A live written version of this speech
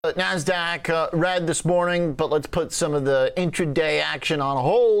NASDAQ red this morning, but let's put some of the intraday action on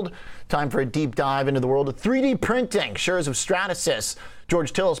hold. Time for a deep dive into the world of 3D printing. Shares of Stratasys,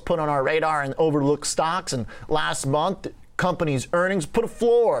 George Till's put on our radar and overlooked stocks. And last month, company's earnings put a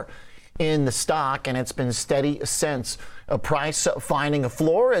floor in the stock, and it's been steady since. A price finding a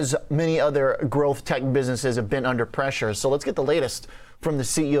floor as many other growth tech businesses have been under pressure. So let's get the latest from the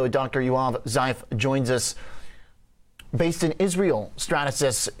CEO. Dr. Yoav Zeif joins us, based in Israel,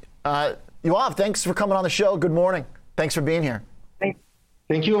 Stratasys. Yoav, thanks for coming on the show. Good morning. Thanks for being here.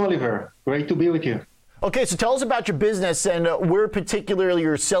 Thank you, Oliver. Great to be with you. Okay, so tell us about your business and where particularly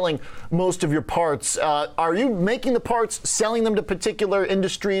you're selling most of your parts. Are you making the parts, selling them to particular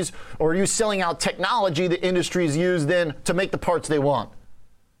industries, or are you selling out technology that industries use then to make the parts they want?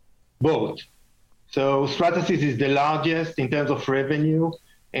 Both. So Stratasys is the largest in terms of revenue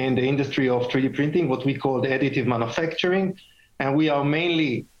in the industry of 3D printing, what we call the additive manufacturing. And we are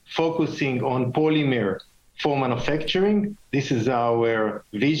mainly focusing on polymer for manufacturing. This is our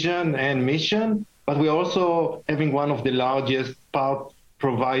vision and mission. But we're also having one of the largest part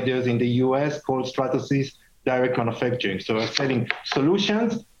providers in the US called Stratasys Direct Manufacturing. So we're selling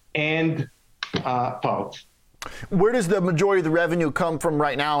solutions and parts. Where does the majority of the revenue come from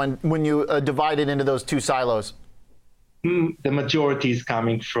right now, and when you divide it into those two silos? The majority is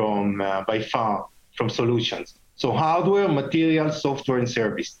coming from, by far, from solutions. So hardware, material, software, and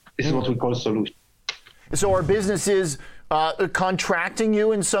service. This is what we call solutions. So are businesses contracting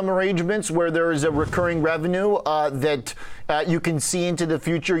you in some arrangements where there is a recurring revenue that you can see into the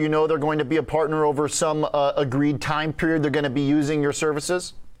future? You know they're going to be a partner over some agreed time period. They're going to be using your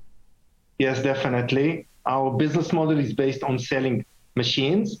services? Yes, definitely. Our business model is based on selling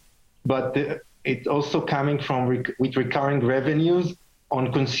machines, but it's also coming from with recurring revenues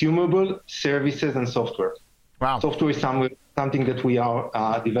on consumable services and software. Wow. Software is something that we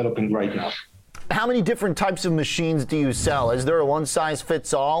are developing right now. How many different types of machines do you sell? Is there a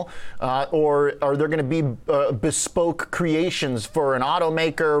one-size-fits-all, or are there going to be bespoke creations for an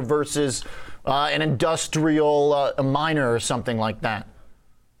automaker versus an industrial miner or something like that?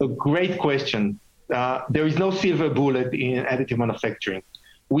 A great question. There is no silver bullet in additive manufacturing.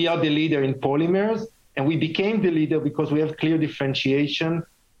 We are the leader in polymers, and we became the leader because we have clear differentiation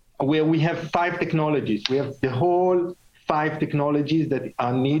where we have 5 technologies. We have the whole 5 technologies that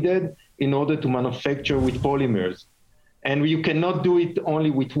are needed in order to manufacture with polymers. And you cannot do it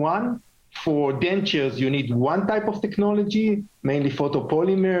only with one. For dentures, you need one type of technology, mainly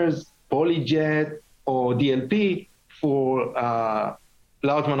photopolymers, PolyJet, or DLP. For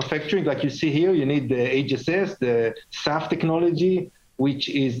large manufacturing, like you see here, you need the HSS, the SAF technology, which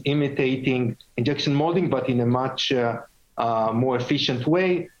is imitating injection molding, but in a much more efficient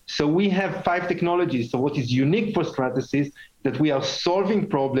way. So we have 5 technologies. So what is unique for Stratasys that we are solving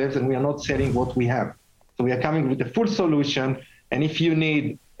problems and we are not selling what we have. So we are coming with a full solution. And if you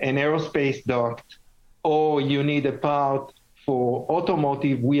need an aerospace duct or you need a part for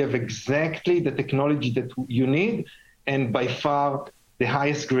automotive, we have exactly the technology that you need, and by far the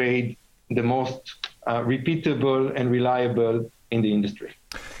highest grade, the most repeatable and reliable in the industry.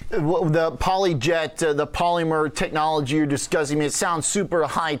 The PolyJet, the polymer technology you're discussing, it sounds super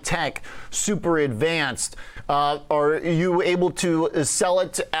high tech, super advanced. Are you able to sell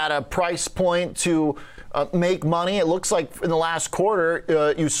it at a price point to make money? It looks like in the last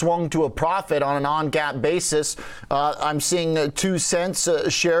quarter you swung to a profit on a non-GAAP basis. I'm seeing 2 cents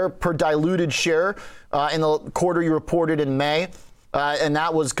a share per diluted share in the quarter you reported in May, and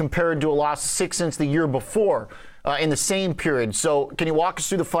that was compared to a loss of 6 cents the year before. In the same period. So can you walk us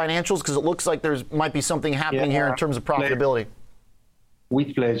through the financials? Because it looks like there might be something happening here in terms of profitability.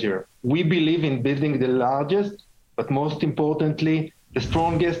 With pleasure. We believe in building the largest, but most importantly, the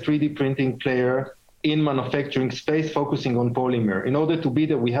strongest 3D printing player in manufacturing space, focusing on polymer. In order to be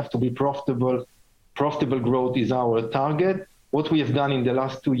there, we have to be profitable. Profitable growth is our target. What we have done in the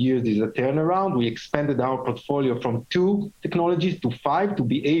last 2 years is a turnaround. We expanded our portfolio from 2 technologies to 5 to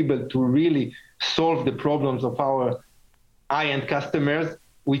be able to really solve the problems of our high-end customers,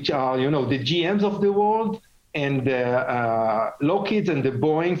 which are, the GMs of the world and the Lockheeds and the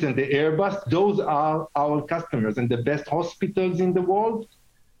Boeings and the Airbus. Those are our customers, and the best hospitals in the world,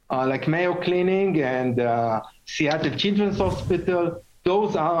 like Mayo Clinic and Seattle Children's Hospital.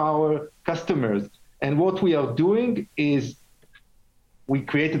 Those are our customers. And what we are doing is we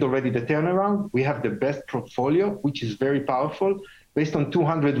created already the turnaround. We have the best portfolio, which is very powerful, based on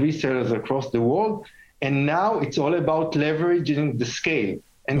 200 resellers across the world. And now it's all about leveraging the scale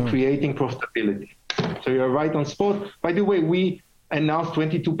and creating profitability. So you're right on spot. By the way, we announced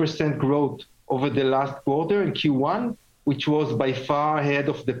 22% growth over the last quarter in Q1. which was by far ahead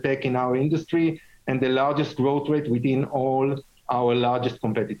of the pack in our industry and the largest growth rate within all our largest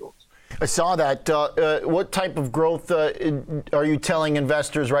competitors. I saw that. What type of growth are you telling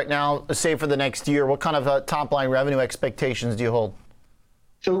investors right now, say for the next year? What kind of top-line revenue expectations do you hold?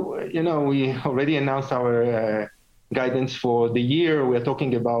 So, we already announced our guidance for the year. We're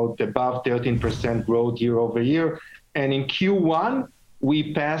talking about above 13% growth year over year. And in Q1,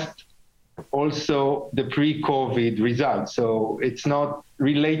 we passed also the pre-COVID results. So it's not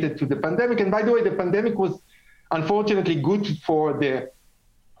related to the pandemic. And by the way, the pandemic was unfortunately good for the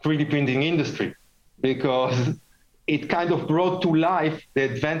 3D printing industry because it kind of brought to life the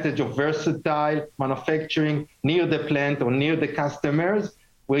advantage of versatile manufacturing near the plant or near the customers,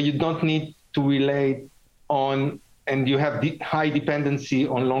 where you don't need to rely on, and you have high dependency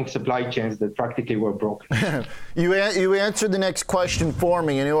on long supply chains that practically were broken. You answered the next question for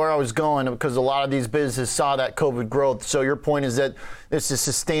me. You knew where I was going because a lot of these businesses saw that COVID growth. So your point is that this is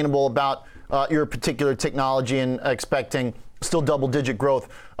sustainable about your particular technology and expecting still double-digit growth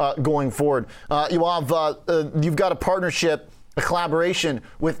going forward. Yoav, you've got a partnership, a collaboration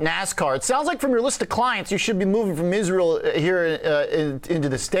with NASCAR. It sounds like from your list of clients, you should be moving from Israel here into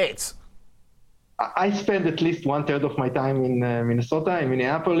the States. I spend at least 1/3 of my time in Minnesota, in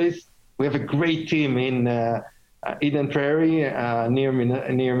Minneapolis. We have a great team in Eden Prairie, near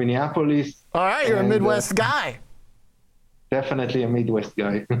Minneapolis. All right, you're a Midwest guy. Definitely a Midwest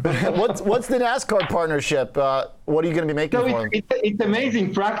guy. What's the NASCAR partnership? What are you going to be making for them? It's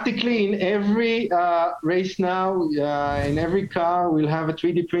amazing. Practically in every race now, in every car, we'll have a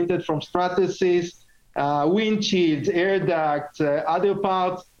 3D printed from Stratasys, windshields, air ducts, other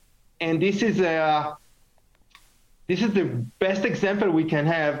parts. And this is the best example we can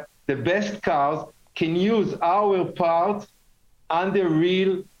have. The best cars can use our parts under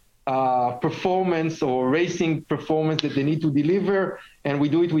real performance or racing performance that they need to deliver. And we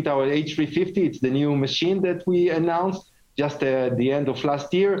do it with our H350. It's the new machine that we announced just at the end of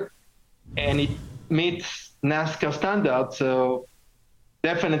last year. And it meets NASCAR standards. So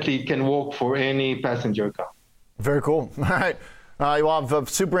definitely it can work for any passenger car. Very cool. All right. Yoav,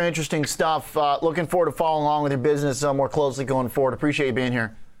 super interesting stuff. Looking forward to following along with your business more closely going forward. Appreciate you being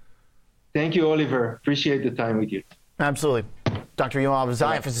here. Thank you, Oliver. Appreciate the time with you. Absolutely. Dr. Yoav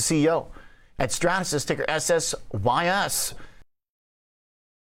Zeif is the CEO at Stratasys, ticker SSYS.